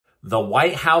The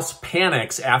White House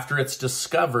panics after it's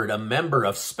discovered a member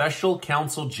of Special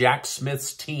Counsel Jack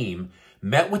Smith's team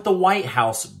met with the White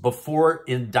House before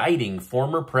indicting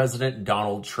former President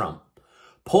Donald Trump.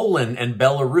 Poland and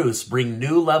Belarus bring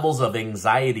new levels of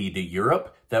anxiety to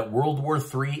Europe that World War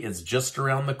III is just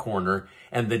around the corner,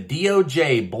 and the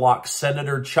DOJ blocks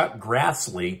Senator Chuck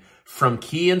Grassley from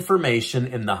key information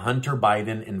in the Hunter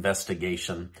Biden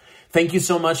investigation. Thank you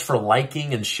so much for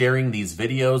liking and sharing these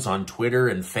videos on Twitter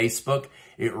and Facebook.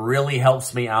 It really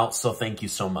helps me out, so thank you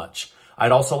so much.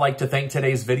 I'd also like to thank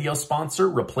today's video sponsor,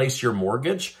 Replace Your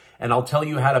Mortgage, and I'll tell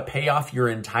you how to pay off your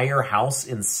entire house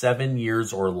in 7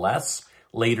 years or less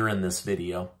later in this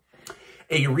video.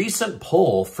 A recent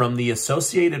poll from the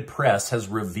Associated Press has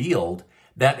revealed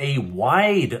that a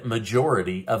wide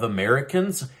majority of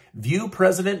Americans view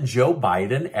President Joe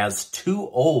Biden as too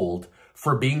old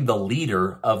for being the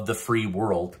leader of the free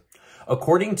world.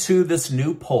 According to this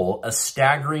new poll, a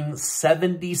staggering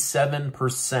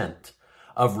 77%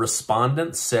 of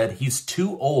respondents said he's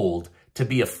too old to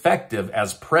be effective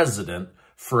as president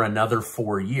for another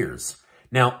 4 years.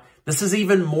 Now, this is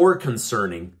even more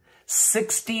concerning.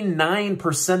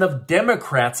 69% of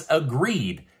Democrats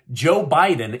agreed Joe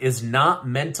Biden is not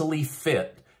mentally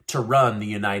fit to run the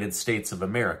United States of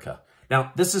America.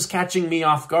 Now, this is catching me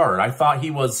off guard. I thought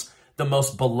he was the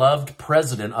most beloved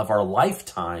president of our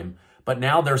lifetime, but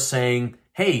now they're saying,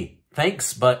 hey,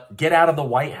 thanks, but get out of the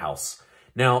White House.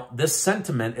 Now, this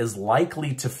sentiment is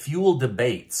likely to fuel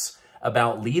debates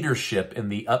about leadership in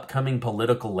the upcoming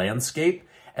political landscape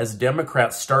as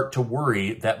Democrats start to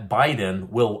worry that Biden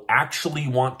will actually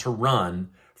want to run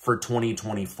for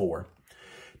 2024.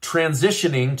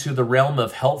 Transitioning to the realm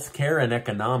of healthcare and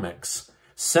economics,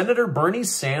 Senator Bernie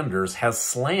Sanders has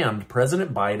slammed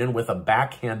President Biden with a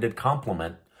backhanded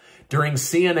compliment. During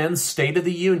CNN's State of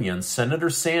the Union, Senator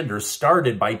Sanders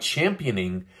started by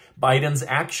championing Biden's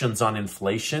actions on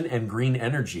inflation and green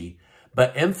energy,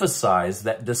 but emphasized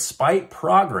that despite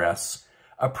progress,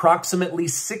 approximately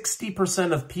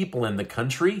 60% of people in the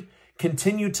country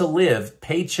continue to live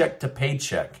paycheck to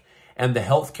paycheck, and the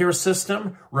healthcare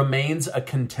system remains a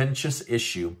contentious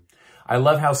issue. I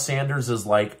love how Sanders is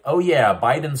like, oh yeah,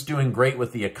 Biden's doing great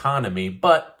with the economy,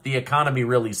 but the economy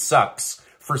really sucks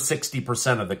for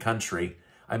 60% of the country.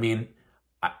 I mean,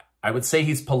 I would say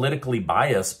he's politically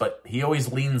biased, but he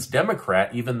always leans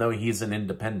Democrat, even though he's an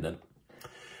independent.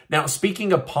 Now,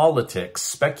 speaking of politics,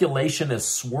 speculation is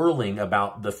swirling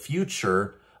about the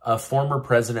future of former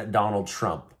President Donald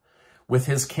Trump, with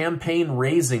his campaign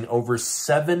raising over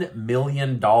 $7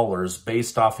 million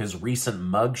based off his recent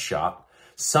mugshot.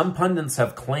 Some pundits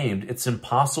have claimed it's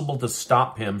impossible to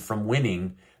stop him from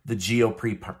winning the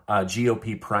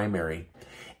GOP primary.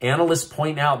 Analysts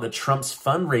point out that Trump's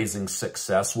fundraising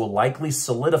success will likely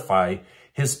solidify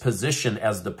his position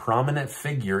as the prominent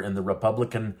figure in the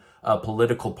Republican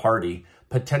political party,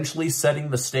 potentially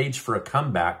setting the stage for a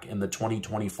comeback in the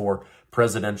 2024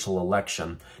 presidential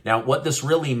election. Now, what this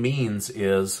really means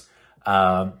is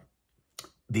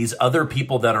these other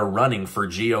people that are running for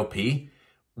GOP,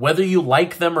 whether you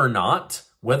like them or not,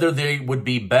 whether they would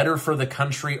be better for the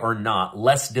country or not,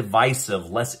 less divisive,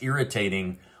 less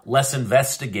irritating, less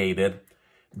investigated,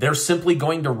 they're simply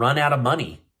going to run out of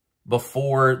money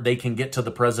before they can get to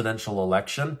the presidential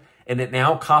election. And it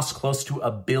now costs close to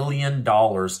 $1 billion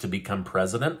to become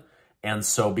president. And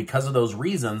so because of those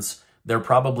reasons, they're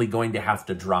probably going to have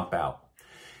to drop out.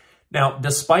 Now,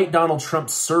 despite Donald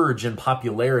Trump's surge in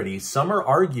popularity, some are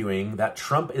arguing that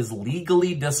Trump is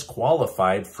legally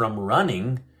disqualified from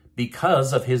running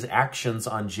because of his actions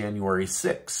on January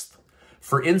 6th.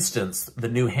 For instance, the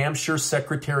New Hampshire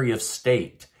Secretary of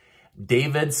State,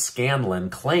 David Scanlon,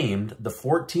 claimed the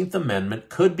 14th Amendment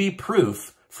could be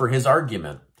proof for his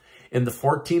argument. In the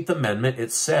 14th Amendment,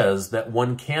 it says that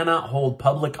one cannot hold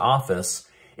public office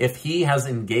if he has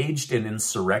engaged in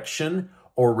insurrection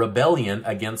or rebellion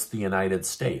against the United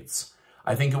States.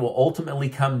 I think it will ultimately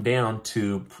come down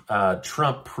to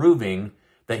Trump proving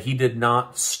that he did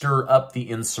not stir up the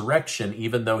insurrection,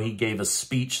 even though he gave a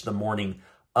speech the morning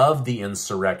of the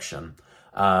insurrection.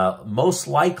 Most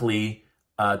likely,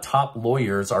 top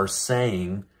lawyers are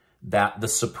saying that the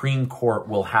Supreme Court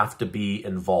will have to be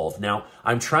involved. Now,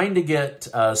 I'm trying to get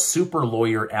super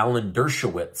lawyer Alan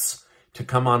Dershowitz to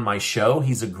come on my show.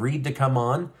 He's agreed to come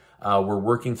on. We're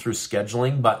working through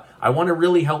scheduling, but I want to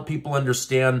really help people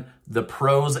understand the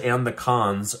pros and the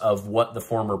cons of what the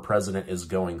former president is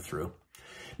going through.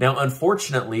 Now,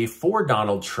 unfortunately for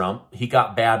Donald Trump, he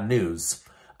got bad news.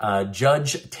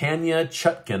 Judge Tanya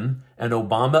Chutkan, an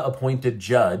Obama-appointed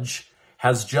judge,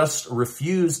 has just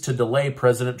refused to delay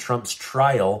President Trump's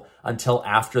trial until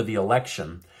after the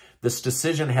election. This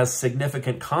decision has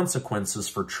significant consequences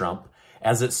for Trump,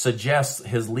 as it suggests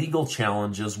his legal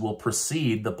challenges will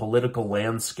precede the political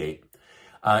landscape.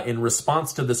 In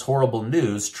response to this horrible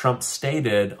news, Trump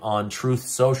stated on Truth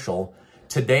Social,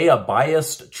 "Today, a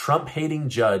biased, Trump-hating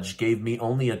judge gave me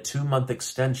only a 2-month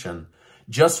extension.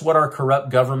 Just what our corrupt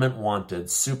government wanted.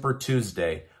 Super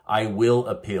Tuesday. I will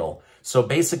appeal." So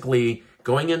basically,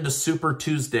 going into Super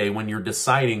Tuesday, when you're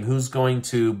deciding who's going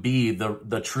to be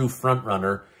the true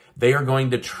frontrunner, they are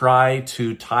going to try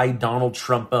to tie Donald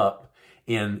Trump up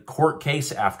in court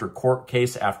case after court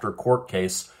case after court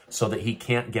case so that he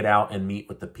can't get out and meet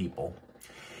with the people.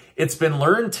 It's been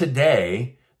learned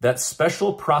today that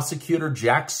Special Prosecutor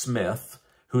Jack Smith,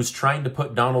 who's trying to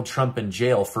put Donald Trump in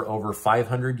jail for over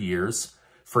 500 years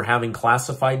for having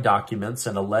classified documents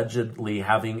and allegedly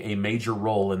having a major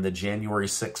role in the January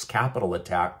 6th Capitol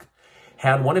attack,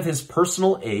 had one of his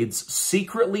personal aides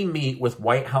secretly meet with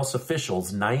White House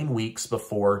officials 9 weeks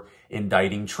before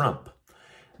indicting Trump.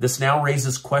 This now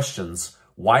raises questions.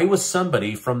 Why was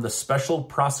somebody from the special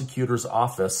prosecutor's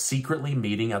office secretly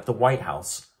meeting at the White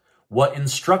House? What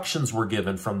instructions were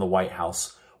given from the White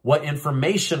House? What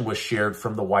information was shared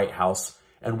from the White House?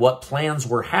 And what plans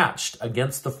were hatched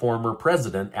against the former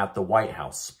president at the White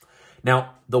House?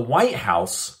 Now, the White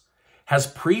House has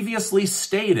previously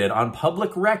stated on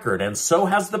public record, and so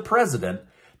has the president,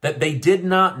 that they did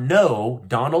not know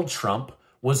Donald Trump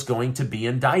was going to be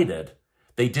indicted.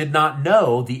 They did not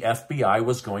know the FBI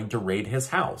was going to raid his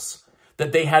house,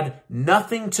 that they had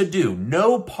nothing to do,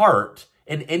 no part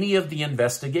in any of the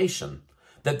investigation,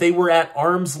 that they were at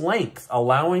arm's length,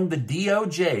 allowing the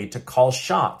DOJ to call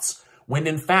shots, when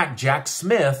in fact Jack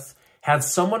Smith had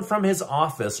someone from his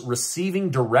office receiving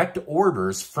direct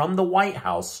orders from the White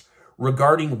House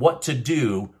regarding what to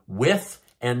do with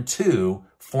and to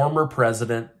former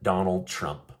President Donald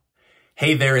Trump.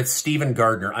 Hey there, it's Stephen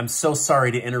Gardner. I'm so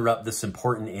sorry to interrupt this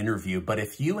important interview, but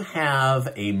if you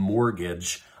have a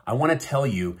mortgage, I want to tell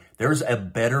you there's a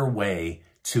better way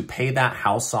to pay that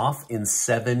house off in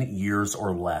 7 years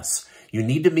or less. You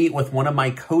need to meet with one of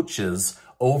my coaches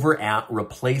over at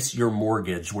Replace Your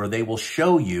Mortgage, where they will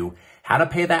show you how to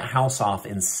pay that house off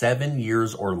in 7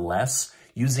 years or less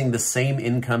using the same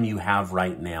income you have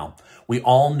right now. We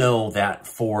all know that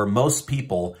for most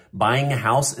people, buying a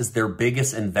house is their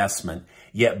biggest investment,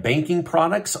 yet banking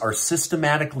products are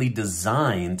systematically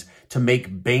designed to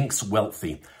make banks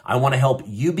wealthy. I want to help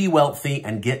you be wealthy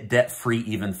and get debt-free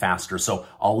even faster. So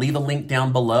I'll leave a link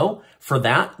down below. For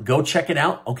that, go check it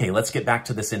out. Okay, let's get back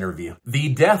to this interview.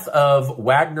 The death of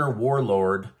Wagner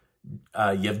warlord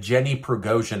Yevgeny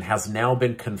Prigozhin has now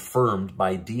been confirmed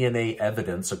by DNA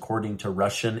evidence, according to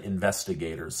Russian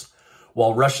investigators.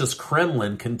 While Russia's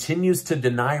Kremlin continues to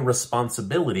deny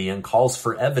responsibility and calls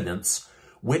for evidence,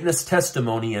 witness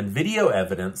testimony and video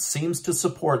evidence seems to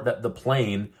support that the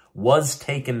plane was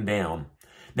taken down.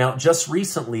 Now, just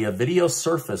recently, a video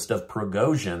surfaced of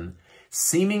Prigozhin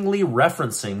seemingly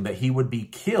referencing that he would be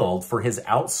killed for his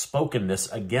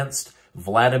outspokenness against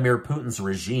Vladimir Putin's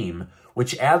regime,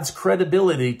 which adds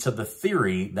credibility to the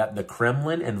theory that the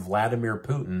Kremlin and Vladimir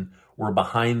Putin were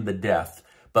behind the death.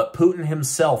 But Putin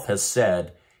himself has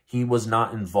said he was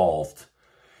not involved.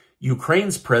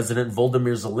 Ukraine's President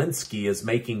Volodymyr Zelensky is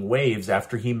making waves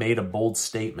after he made a bold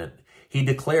statement. He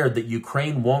declared that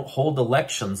Ukraine won't hold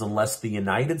elections unless the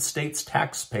United States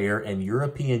taxpayer and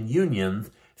European Union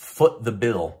foot the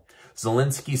bill.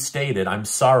 Zelensky stated, "I'm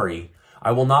sorry.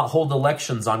 I will not hold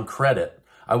elections on credit.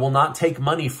 I will not take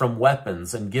money from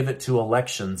weapons and give it to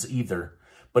elections either.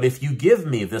 But if you give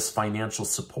me this financial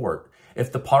support,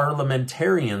 if the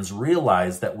parliamentarians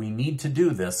realize that we need to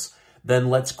do this, then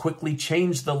let's quickly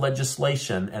change the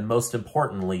legislation, and most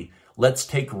importantly, let's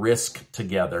take risk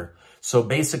together." So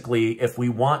basically, if we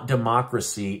want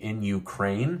democracy in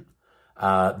Ukraine,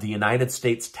 the United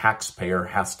States taxpayer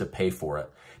has to pay for it.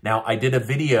 Now, I did a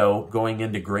video going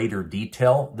into greater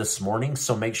detail this morning,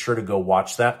 so make sure to go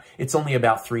watch that. It's only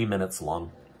about 3 minutes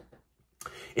long.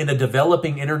 In a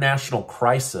developing international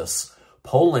crisis,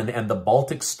 Poland and the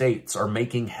Baltic States are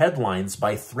making headlines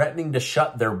by threatening to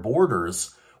shut their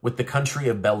borders with the country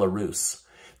of Belarus.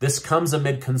 This comes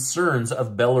amid concerns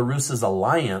of Belarus's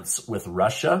alliance with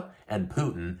Russia and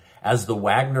Putin as the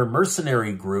Wagner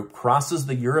mercenary group crosses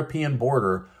the European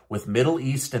border with Middle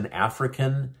East and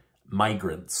African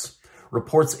migrants.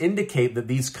 Reports indicate that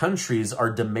these countries are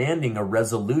demanding a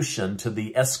resolution to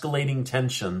the escalating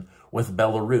tension with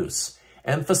Belarus,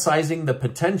 emphasizing the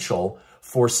potential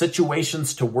for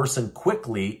situations to worsen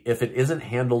quickly if it isn't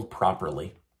handled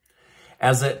properly.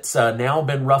 As it's now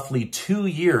been roughly 2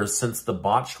 years since the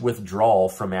botched withdrawal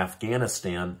from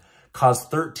Afghanistan,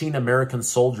 caused 13 American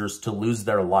soldiers to lose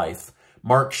their life.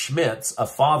 Mark Schmitz, a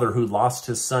father who lost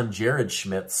his son Jared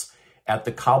Schmitz at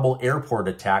the Kabul airport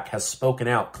attack, has spoken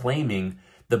out claiming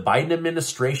the Biden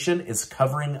administration is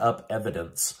covering up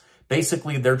evidence.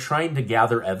 Basically, they're trying to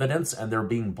gather evidence and they're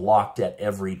being blocked at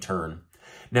every turn.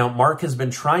 Now, Mark has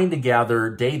been trying to gather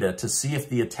data to see if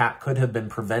the attack could have been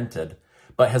prevented,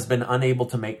 but has been unable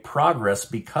to make progress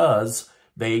because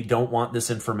they don't want this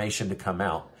information to come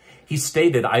out. He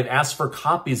stated, "I've asked for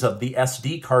copies of the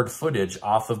SD card footage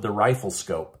off of the rifle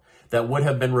scope that would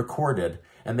have been recorded,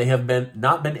 and they have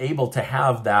not been able to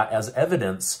have that as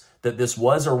evidence that this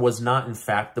was or was not in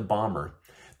fact the bomber.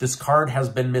 This card has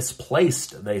been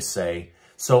misplaced," they say,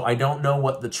 "so I don't know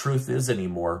what the truth is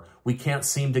anymore. We can't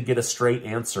seem to get a straight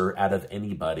answer out of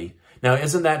anybody." Now,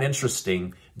 isn't that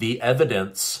interesting? The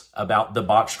evidence about the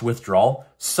botched withdrawal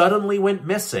suddenly went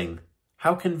missing.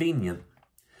 How convenient.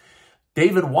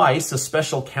 David Weiss, a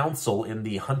special counsel in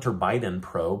the Hunter Biden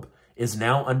probe, is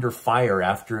now under fire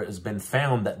after it has been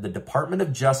found that the Department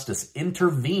of Justice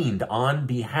intervened on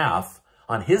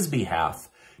his behalf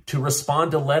to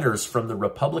respond to letters from the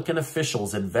Republican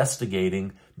officials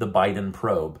investigating the Biden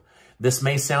probe. This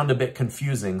may sound a bit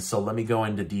confusing, so let me go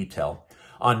into detail.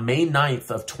 On May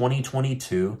 9th of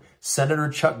 2022, Senator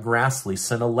Chuck Grassley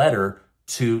sent a letter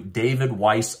to David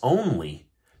Weiss only,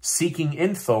 seeking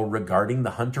info regarding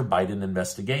the Hunter Biden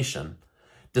investigation.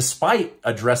 Despite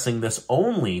addressing this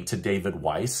only to David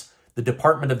Weiss, the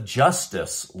Department of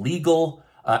Justice Legal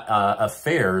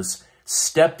Affairs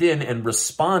stepped in and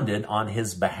responded on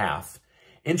his behalf.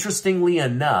 Interestingly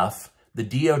enough, the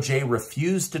DOJ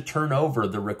refused to turn over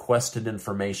the requested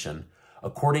information.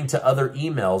 According to other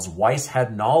emails, Weiss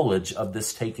had knowledge of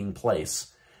this taking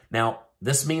place. Now,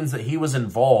 this means that he was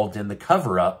involved in the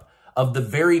cover-up of the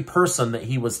very person that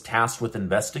he was tasked with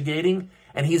investigating,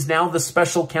 and he's now the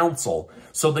special counsel.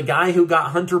 So the guy who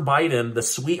got Hunter Biden the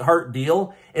sweetheart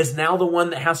deal is now the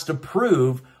one that has to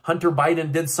prove Hunter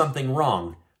Biden did something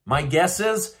wrong. My guess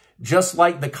is, just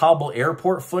like the Kabul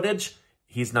airport footage,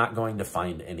 he's not going to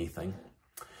find anything.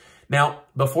 Now,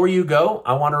 before you go,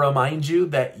 I want to remind you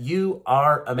that you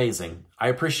are amazing. I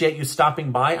appreciate you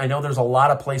stopping by. I know there's a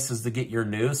lot of places to get your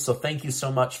news, so thank you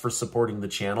so much for supporting the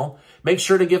channel. Make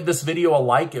sure to give this video a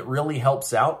like. It really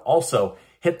helps out. Also,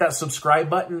 hit that subscribe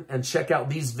button and check out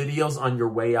these videos on your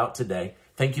way out today.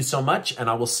 Thank you so much, and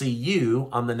I will see you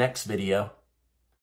on the next video.